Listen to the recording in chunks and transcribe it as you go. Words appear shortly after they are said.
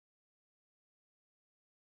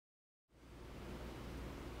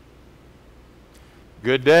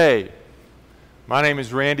Good day. My name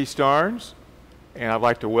is Randy Starnes, and I'd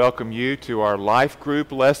like to welcome you to our life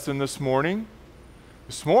group lesson this morning.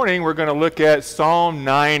 This morning we're going to look at Psalm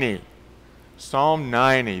 90. Psalm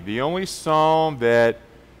 90, the only psalm that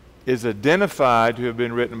is identified to have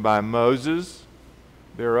been written by Moses.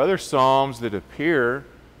 There are other psalms that appear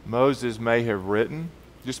Moses may have written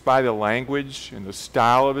just by the language and the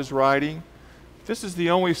style of his writing. This is the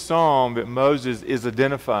only psalm that Moses is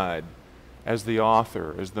identified as the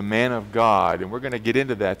author, as the man of God. And we're going to get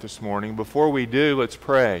into that this morning. Before we do, let's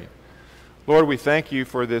pray. Lord, we thank you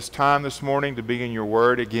for this time this morning to be in your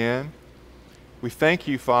word again. We thank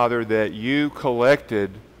you, Father, that you collected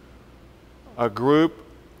a group,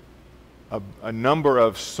 a number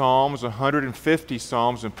of psalms, 150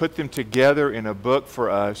 psalms, and put them together in a book for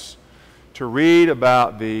us to read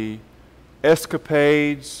about the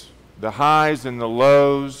escapades, the highs and the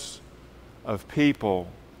lows of people.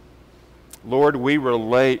 Lord, we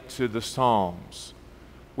relate to the Psalms.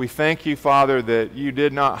 We thank you, Father, that you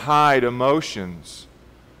did not hide emotions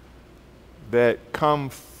that come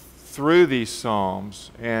through these Psalms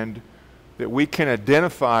and that we can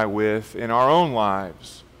identify with in our own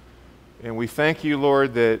lives. And we thank you,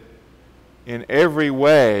 Lord, that in every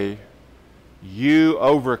way you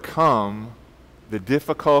overcome the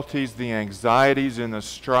difficulties, the anxieties, and the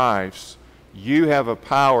strifes. You have a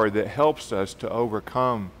power that helps us to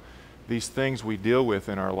overcome these things we deal with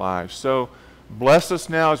in our lives. So bless us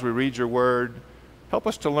now as we read your word. Help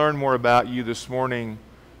us to learn more about you this morning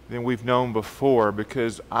than we've known before,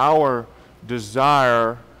 because our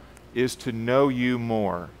desire is to know you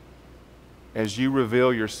more as you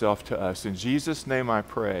reveal yourself to us. In Jesus' name I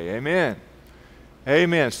pray. Amen.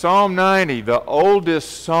 Amen. Psalm 90, the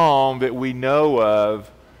oldest psalm that we know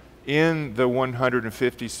of in the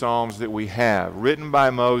 150 psalms that we have, written by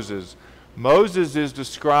Moses. Moses is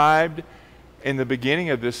described in the beginning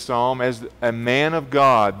of this psalm as a man of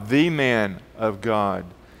God, the man of God.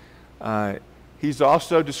 He's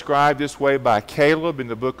also described this way by Caleb in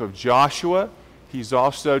the book of Joshua. He's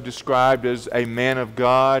also described as a man of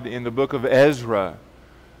God in the book of Ezra.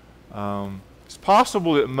 It's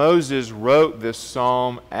possible that Moses wrote this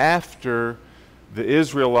psalm after the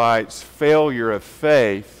Israelites' failure of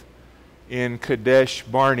faith in Kadesh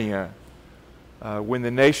Barnea, when the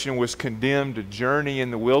nation was condemned to journey in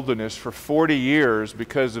the wilderness for 40 years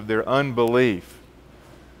because of their unbelief.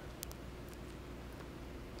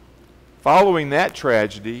 Following that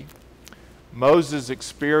tragedy, Moses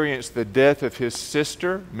experienced the death of his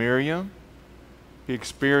sister, Miriam. He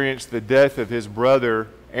experienced the death of his brother,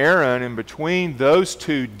 Aaron, and between those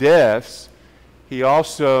two deaths, he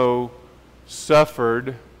also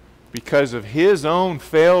suffered because of his own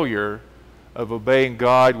failure of obeying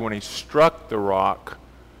God when he struck the rock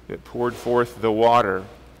that poured forth the water.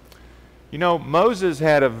 You know, Moses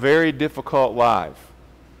had a very difficult life,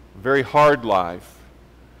 a very hard life.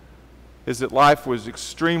 His life was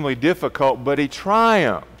extremely difficult, but he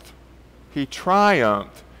triumphed. He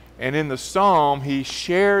triumphed. And in the psalm, he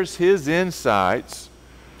shares his insights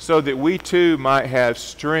so that we too might have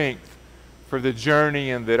strength for the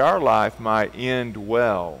journey and that our life might end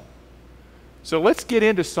well. So let's get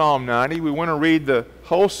into Psalm 90. We want to read the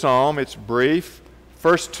whole psalm. It's brief.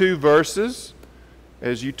 First two verses,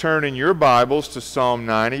 as you turn in your Bibles to Psalm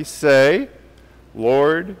 90, say,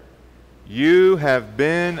 Lord, you have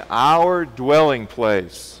been our dwelling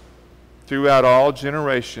place throughout all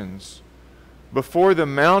generations. Before the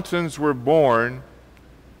mountains were born,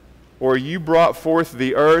 or you brought forth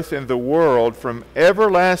the earth and the world, from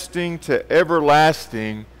everlasting to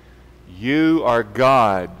everlasting, you are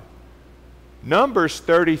God. Numbers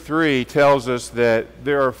 33 tells us that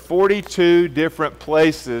there are 42 different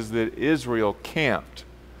places that Israel camped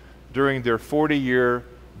during their 40-year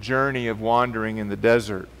journey of wandering in the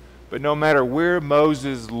desert. But no matter where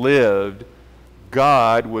Moses lived,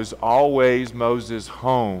 God was always Moses'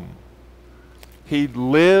 home. He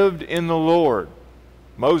lived in the Lord.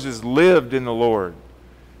 Moses lived in the Lord.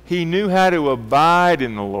 He knew how to abide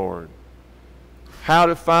in the Lord, how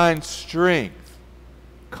to find strength,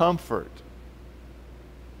 comfort,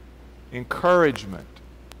 encouragement,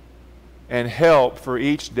 and help for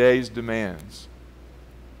each day's demands.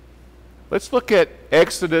 Let's look at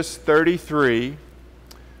Exodus 33,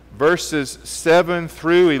 verses 7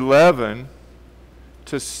 through 11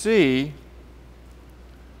 to see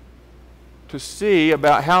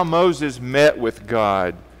about how Moses met with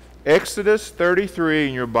God. Exodus 33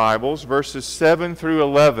 in your Bibles, verses 7 through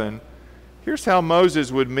 11. Here's how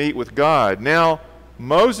Moses would meet with God. Now,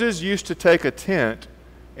 Moses used to take a tent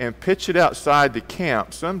and pitch it outside the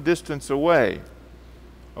camp some distance away.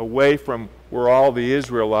 away from where all the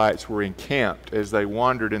Israelites were encamped as they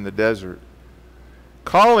wandered in the desert,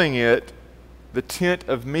 calling it the tent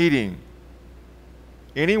of meeting.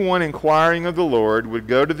 Anyone inquiring of the Lord would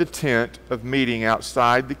go to the tent of meeting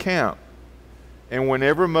outside the camp. And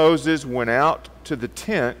whenever Moses went out to the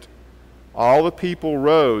tent, all the people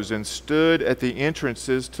rose and stood at the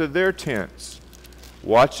entrances to their tents,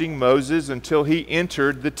 watching Moses until he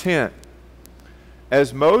entered the tent.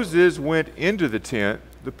 As Moses went into the tent,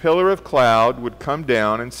 the pillar of cloud would come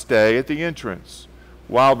down and stay at the entrance,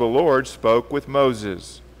 while the Lord spoke with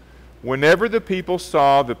Moses. Whenever the people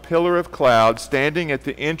saw the pillar of cloud standing at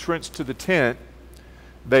the entrance to the tent,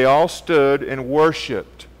 they all stood and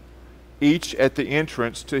worshiped, each at the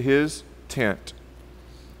entrance to his tent.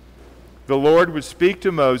 The Lord would speak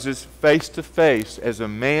to Moses face to face as a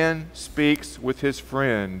man speaks with his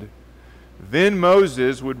friend. Then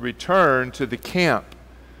Moses would return to the camp,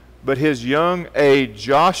 but his young aide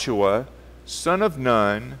Joshua, son of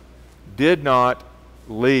Nun, did not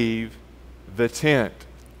leave the tent.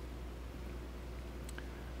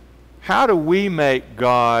 How do we make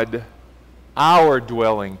God our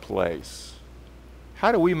dwelling place?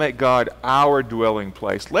 How do we make God our dwelling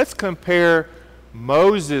place? Let's compare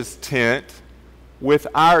Moses' tent with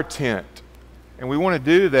our tent. And we want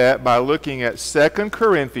to do that by looking at 2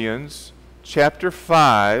 Corinthians chapter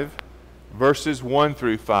 5, verses 1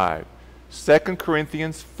 through 5. 2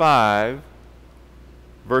 Corinthians 5,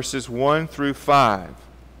 verses 1 through 5.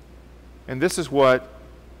 And this is what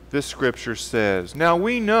this scripture says. Now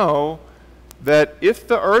we know that if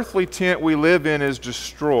the earthly tent we live in is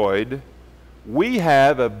destroyed, we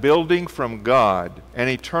have a building from God, an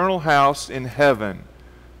eternal house in heaven,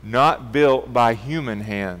 not built by human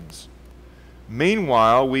hands.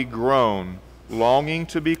 Meanwhile we groan, longing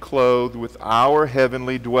to be clothed with our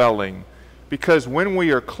heavenly dwelling, because when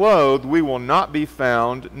we are clothed, we will not be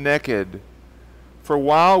found naked. For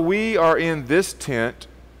while we are in this tent,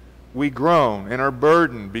 we groan and are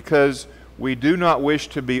burdened, because we do not wish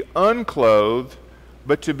to be unclothed,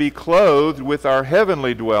 but to be clothed with our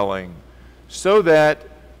heavenly dwelling, so that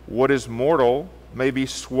what is mortal may be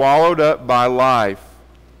swallowed up by life.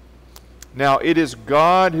 Now it is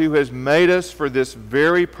God who has made us for this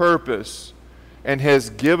very purpose, and has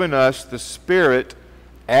given us the Spirit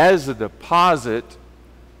as a deposit,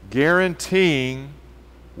 guaranteeing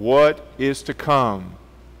what is to come.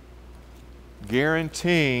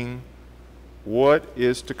 Guaranteeing what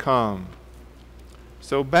is to come.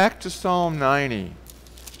 So back to Psalm 90.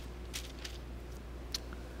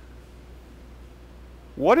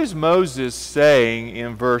 What is Moses saying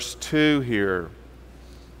in verse 2 here,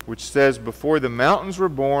 which says, "Before the mountains were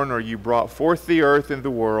born, or you brought forth the earth and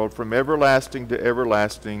the world, from everlasting to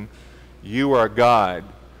everlasting, you are God."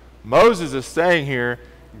 Moses is saying here,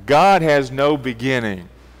 God has no beginning.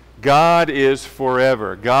 God is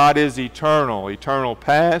forever. God is eternal, eternal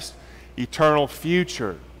past, eternal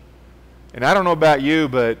future. And I don't know about you,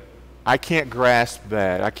 but I can't grasp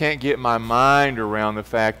that. I can't get my mind around the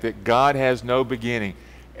fact that God has no beginning.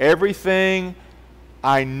 Everything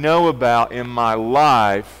I know about in my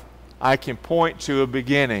life, I can point to a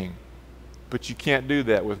beginning. But you can't do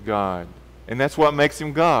that with God. And that's what makes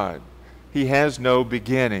him God. He has no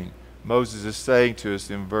beginning. Moses is saying to us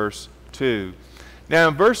in verse 2. Now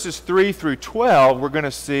in verses 3 through 12, we're going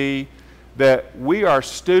to see that we are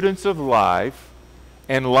students of life,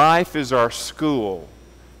 and life is our school.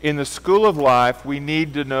 In the school of life, we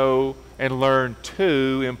need to know and learn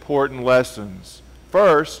two important lessons.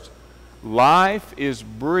 First, life is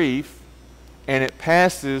brief and it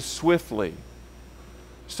passes swiftly.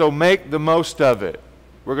 So make the most of it.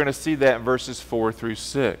 We're going to see that in verses 4 through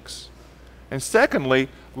 6. And secondly,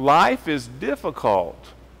 life is difficult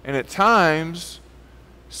and at times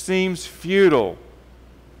seems futile.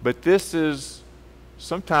 But this is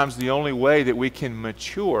sometimes the only way that we can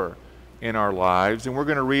mature in our lives. And we're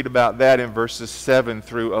going to read about that in verses 7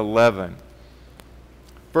 through 11.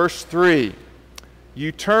 Verse 3,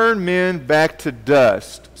 "You turn men back to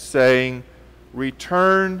dust, saying,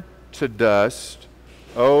 'Return to dust,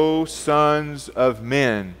 O sons of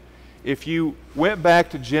men.'" If you went back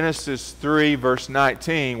to Genesis 3, verse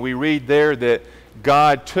 19, we read there that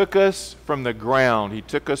God took us from the ground. He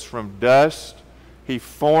took us from dust. He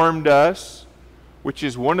formed us, which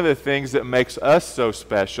is one of the things that makes us so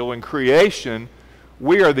special. In creation,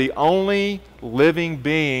 we are the only living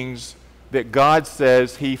beings that God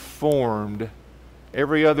says He formed.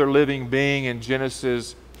 Every other living being in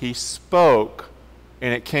Genesis, He spoke,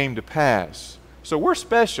 and it came to pass. So we're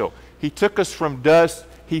special. He took us from dust.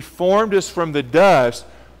 He formed us from the dust,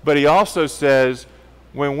 but He also says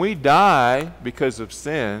when we die because of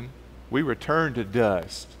sin, we return to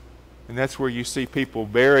dust. And that's where you see people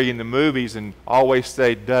bury in the movies and always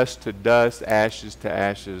say dust to dust, ashes to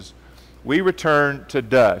ashes. We return to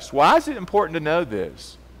dust. Why is it important to know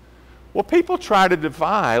this? Well, people try to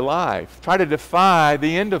defy life, try to defy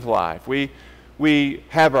the end of life. We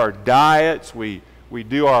have our diets, we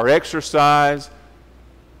do our exercise.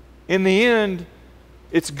 In the end,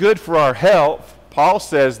 it's good for our health. Paul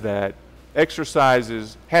says that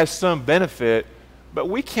exercise has some benefit, but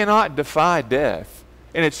we cannot defy death.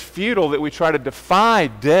 And it's futile that we try to defy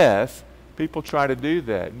death. People try to do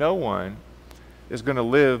that. No one is going to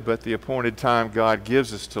live but the appointed time God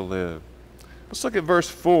gives us to live. Let's look at verse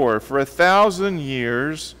 4. For 1,000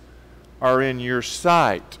 years are in your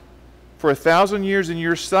sight. For 1,000 years in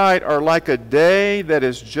your sight are like a day that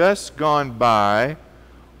has just gone by,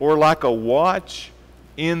 or like a watch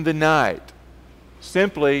in the night.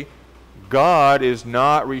 Simply, God is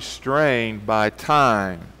not restrained by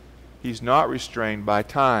time. He's not restrained by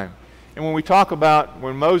time. And when we talk about,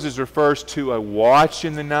 when Moses refers to a watch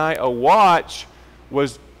in the night, a watch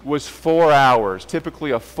was 4 hours. Typically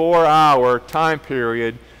a 4-hour time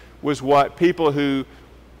period was what people who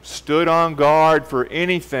stood on guard for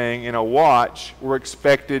anything in a watch were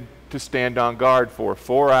expected to stand on guard for.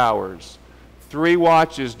 4 hours. 3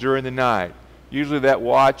 watches during the night. Usually that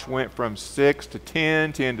watch went from 6 to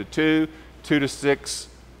 10, 10 to 2, 2 to 6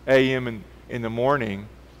 a.m. in the morning.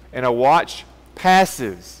 And a watch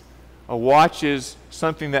passes. A watch is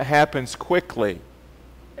something that happens quickly.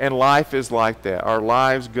 And life is like that. Our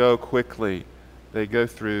lives go quickly. They go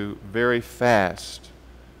through very fast.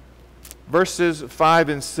 Verses 5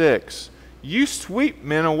 and 6. You sweep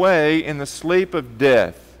men away in the sleep of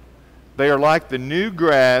death. They are like the new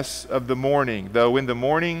grass of the morning, though in the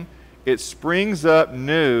morning it springs up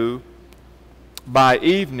new. By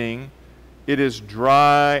evening it is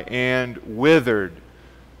dry and withered.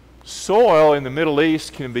 Soil in the Middle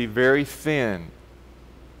East can be very thin.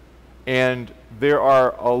 And there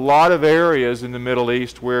are a lot of areas in the Middle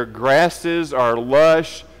East where grasses are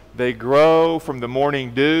lush. They grow from the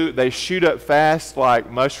morning dew. They shoot up fast like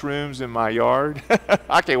mushrooms in my yard.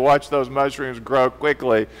 I can watch those mushrooms grow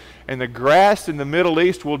quickly. And the grass in the Middle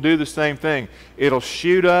East will do the same thing. It'll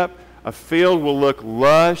shoot up. A field will look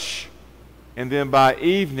lush. And then by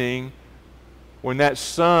evening, when that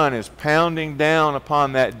sun is pounding down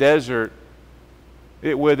upon that desert,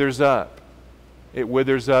 it withers up. It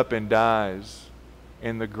withers up and dies.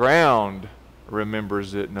 And the ground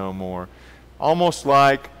remembers it no more. Almost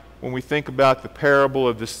like when we think about the parable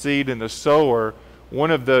of the seed and the sower, one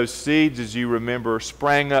of those seeds, as you remember,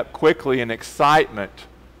 sprang up quickly in excitement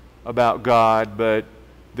about God, but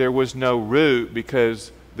there was no root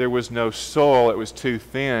because there was no soil. It was too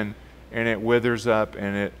thin, and it withers up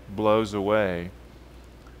and it blows away.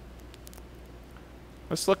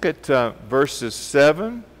 Let's look at verses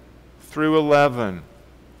 7 through 11.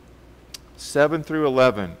 7 through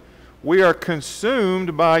 11. We are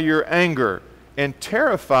consumed by your anger and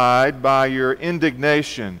terrified by your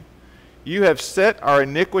indignation. You have set our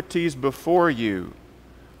iniquities before you,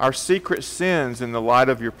 our secret sins in the light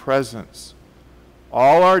of your presence.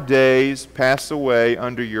 All our days pass away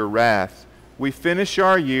under your wrath. We finish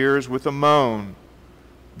our years with a moan.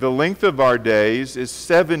 The length of our days is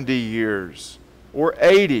 70 years, or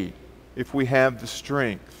 80 if we have the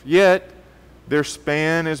strength. Yet their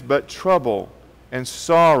span is but trouble and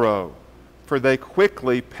sorrow, for they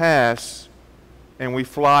quickly pass and we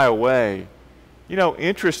fly away. You know,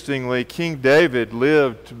 interestingly, King David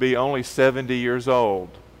lived to be only 70 years old.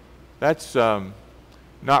 That's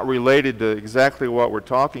not related to exactly what we're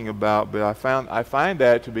talking about, but I find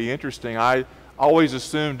that to be interesting. I always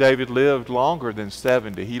assumed David lived longer than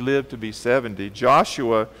 70. He lived to be 70.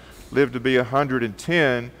 Joshua lived to be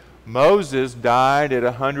 110. Moses died at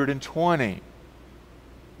 120.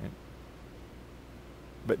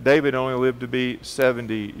 But David only lived to be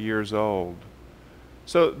 70 years old.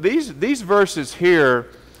 So these verses here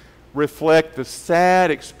reflect the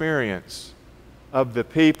sad experience of the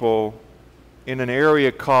people in an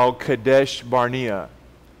area called Kadesh Barnea.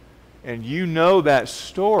 And you know that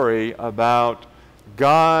story about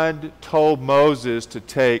God told Moses to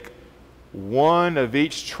take one of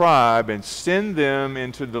each tribe and send them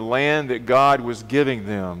into the land that God was giving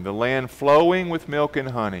them, the land flowing with milk and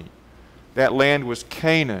honey. That land was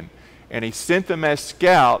Canaan. And he sent them as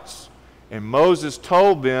scouts, and Moses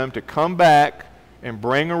told them to come back and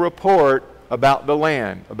bring a report about the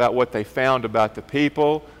land, about what they found about the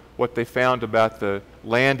people, what they found about the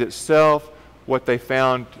land itself, what they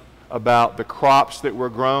found about the crops that were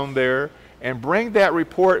grown there, and bring that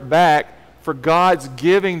report back for God's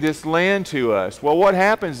giving this land to us. Well, what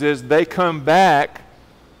happens is they come back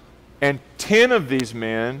And 10 of these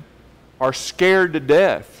men are scared to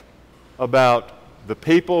death about the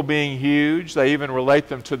people being huge. They even relate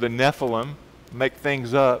them to the Nephilim, make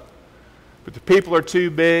things up. But the people are too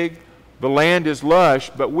big. The land is lush,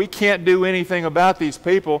 but we can't do anything about these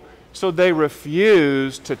people. So they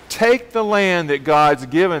refuse to take the land that God's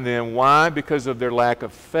given them. Why? Because of their lack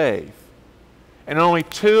of faith. And only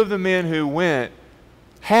 2 of the men who went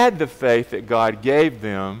had the faith that God gave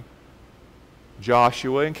them,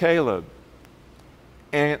 Joshua and Caleb.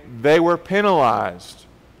 And they were penalized.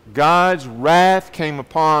 God's wrath came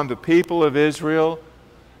upon the people of Israel,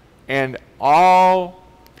 and all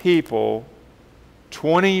people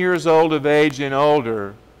 20 years old of age and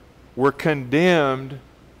older were condemned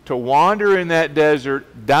to wander in that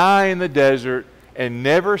desert, die in the desert, and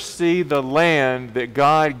never see the land that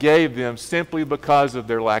God gave them simply because of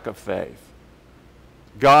their lack of faith.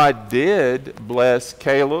 God did bless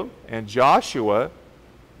Caleb and Joshua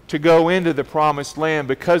to go into the promised land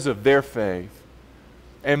because of their faith.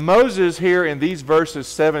 And Moses here in these verses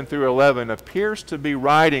 7 through 11 appears to be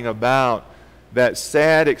writing about that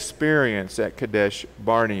sad experience at Kadesh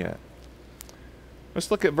Barnea.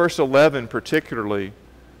 Let's look at verse 11 particularly.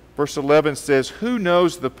 Verse 11 says, "Who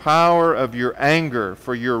knows the power of your anger?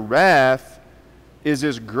 For your wrath is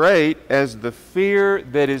as great as the fear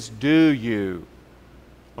that is due you."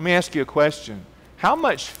 Let me ask you a question. How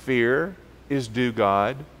much fear is due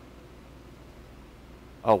God?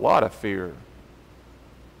 A lot of fear.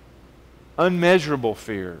 Unmeasurable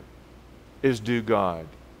fear is due God.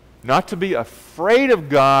 Not to be afraid of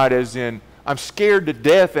God as in I'm scared to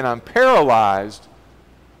death and I'm paralyzed,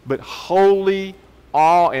 but holy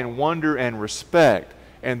awe and wonder and respect.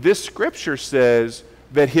 And this scripture says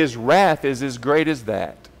that His wrath is as great as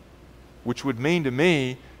that, which would mean to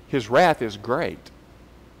me His wrath is great.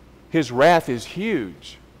 His wrath is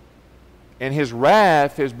huge. And His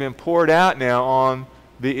wrath has been poured out now on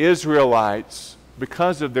the Israelites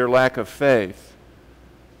because of their lack of faith.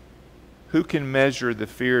 Who can measure the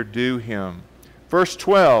fear due Him? Verse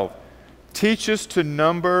 12, "Teach us to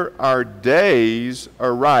number our days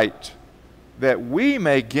aright, that we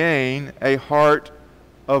may gain a heart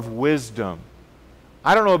of wisdom."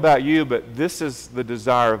 I don't know about you, but this is the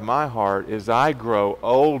desire of my heart as I grow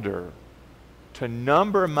older, to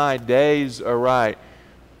number my days aright.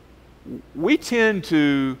 We tend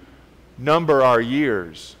to number our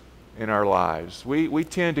years in our lives. We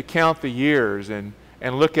tend to count the years and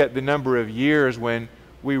look at the number of years when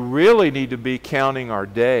we really need to be counting our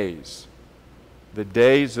days, the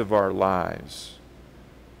days of our lives.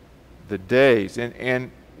 The days.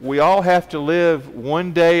 And we all have to live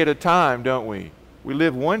one day at a time, don't we? We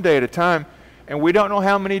live one day at a time, and we don't know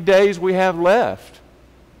how many days we have left.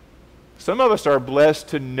 Some of us are blessed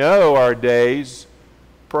to know our days,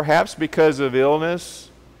 perhaps because of illness.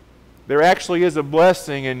 There actually is a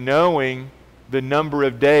blessing in knowing the number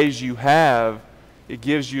of days you have. It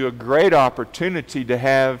gives you a great opportunity to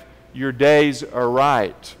have your days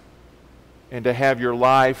aright and to have your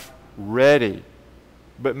life ready.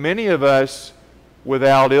 But many of us,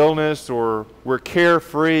 without illness or we're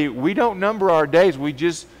carefree, we don't number our days. We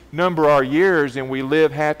just number our years and we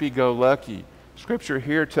live happy-go-lucky. Scripture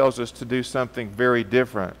here tells us to do something very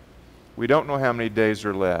different. We don't know how many days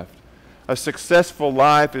are left. A successful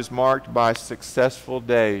life is marked by successful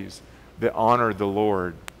days that honor the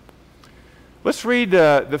Lord. Let's read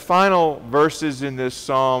the final verses in this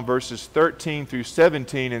psalm, verses 13 through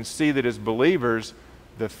 17, and see that as believers,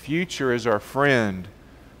 the future is our friend.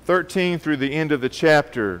 13 through the end of the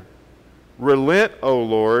chapter. "Relent, O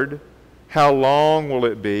Lord, how long will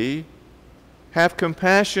it be? Have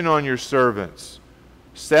compassion on your servants.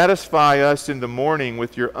 Satisfy us in the morning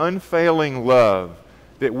with your unfailing love,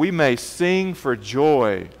 that we may sing for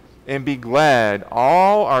joy and be glad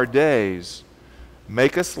all our days.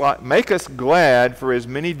 Make us glad for as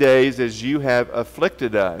many days as you have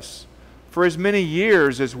afflicted us, for as many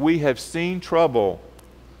years as we have seen trouble.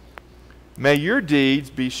 May your deeds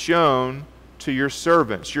be shown to your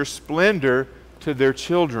servants, your splendor to their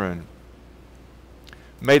children.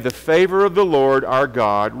 May the favor of the Lord our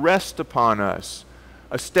God rest upon us.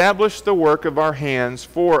 Establish the work of our hands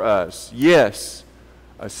for us." Yes,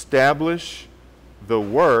 establish the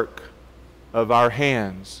work of our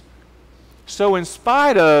hands. So in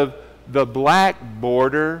spite of the black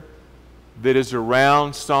border that is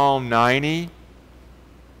around Psalm 90,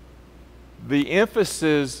 the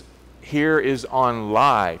emphasis here is on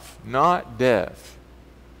life, not death.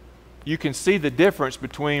 You can see the difference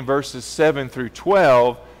between verses 7 through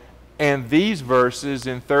 12 and these verses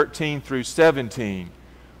in 13 through 17.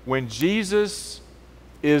 When Jesus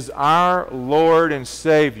is our Lord and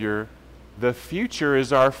Savior, the future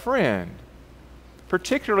is our friend.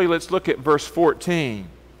 Particularly, let's look at verse 14.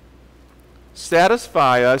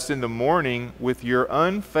 Satisfy us in the morning with your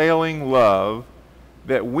unfailing love,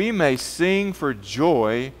 that we may sing for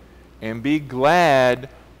joy and be glad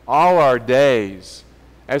all our days.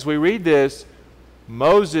 As we read this,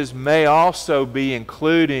 Moses may also be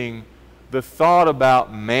including the thought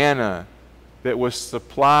about manna that was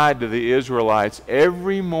supplied to the Israelites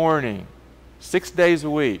every morning, 6 days a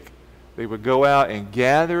week. They would go out and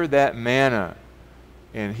gather that manna.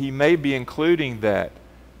 And he may be including that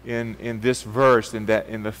in this verse, in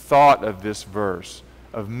the thought of this verse,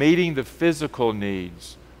 of meeting the physical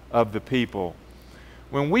needs of the people.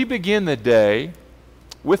 When we begin the day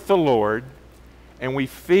with the Lord and we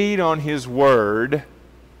feed on His Word,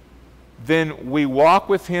 then we walk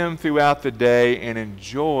with Him throughout the day and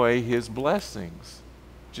enjoy His blessings,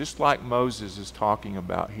 just like Moses is talking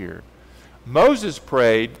about here. Moses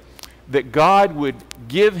prayed that God would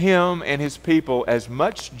give him and his people as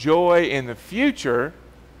much joy in the future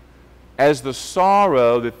as the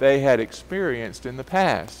sorrow that they had experienced in the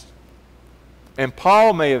past. And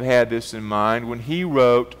Paul may have had this in mind when he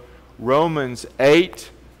wrote Romans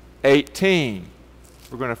 8:18.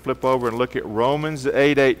 We're going to flip over and look at Romans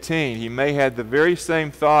 8:18. He may have the very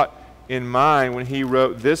same thought in mind when he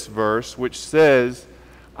wrote this verse, which says,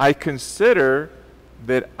 I consider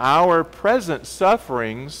that our present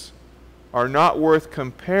sufferings are not worth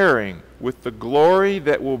comparing with the glory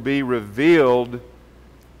that will be revealed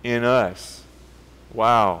in us.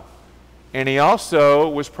 Wow. And he also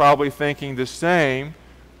was probably thinking the same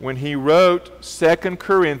when he wrote 2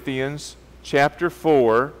 Corinthians chapter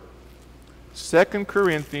 4. 2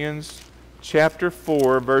 Corinthians chapter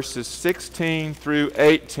 4, verses 16 through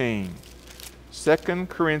 18. 2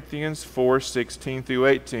 Corinthians 4, 16 through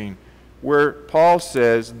 18, where Paul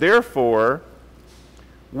says, Therefore,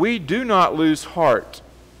 we do not lose heart.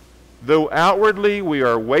 Though outwardly we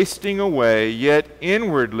are wasting away, yet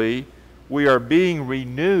inwardly we are being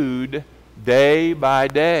renewed day by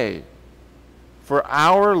day. For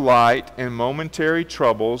our light and momentary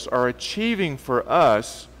troubles are achieving for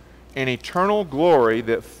us an eternal glory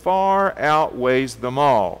that far outweighs them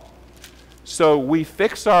all. So we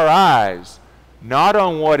fix our eyes not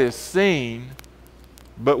on what is seen,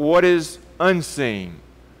 but what is unseen.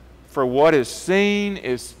 For what is seen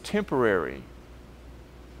is temporary,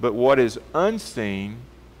 but what is unseen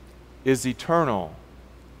is eternal.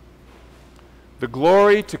 The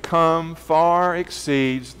glory to come far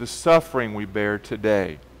exceeds the suffering we bear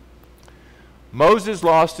today. Moses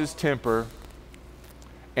lost his temper,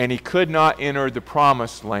 and he could not enter the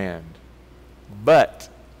promised land. But,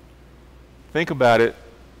 think about it,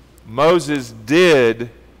 Moses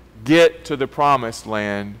did get to the promised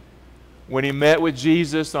land when he met with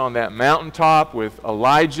Jesus on that mountaintop with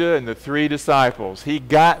Elijah and the 3 disciples. He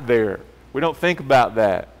got there. We don't think about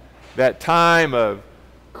that. That time of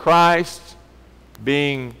Christ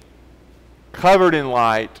being covered in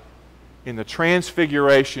light in the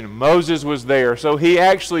transfiguration. Moses was there. So he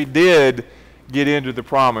actually did get into the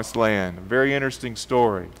promised land. A very interesting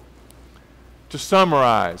story. To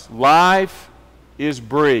summarize, life is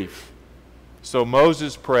brief. So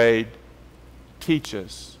Moses prayed, teach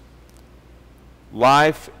us.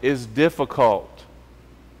 Life is difficult.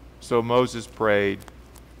 So Moses prayed,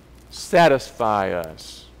 satisfy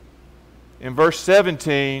us. In verse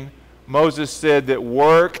 17, Moses said that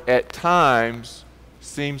work at times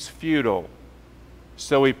seems futile.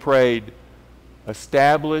 So he prayed,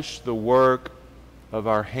 establish the work of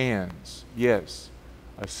our hands. Yes,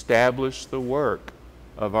 establish the work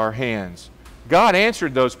of our hands. God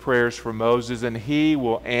answered those prayers for Moses, and He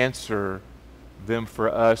will answer them for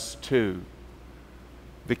us too.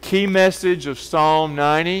 The key message of Psalm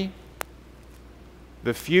 90,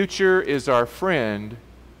 the future is our friend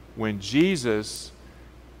when Jesus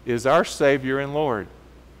is our Savior and Lord.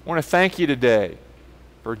 I want to thank you today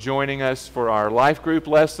for joining us for our life group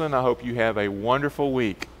lesson. I hope you have a wonderful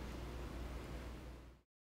week.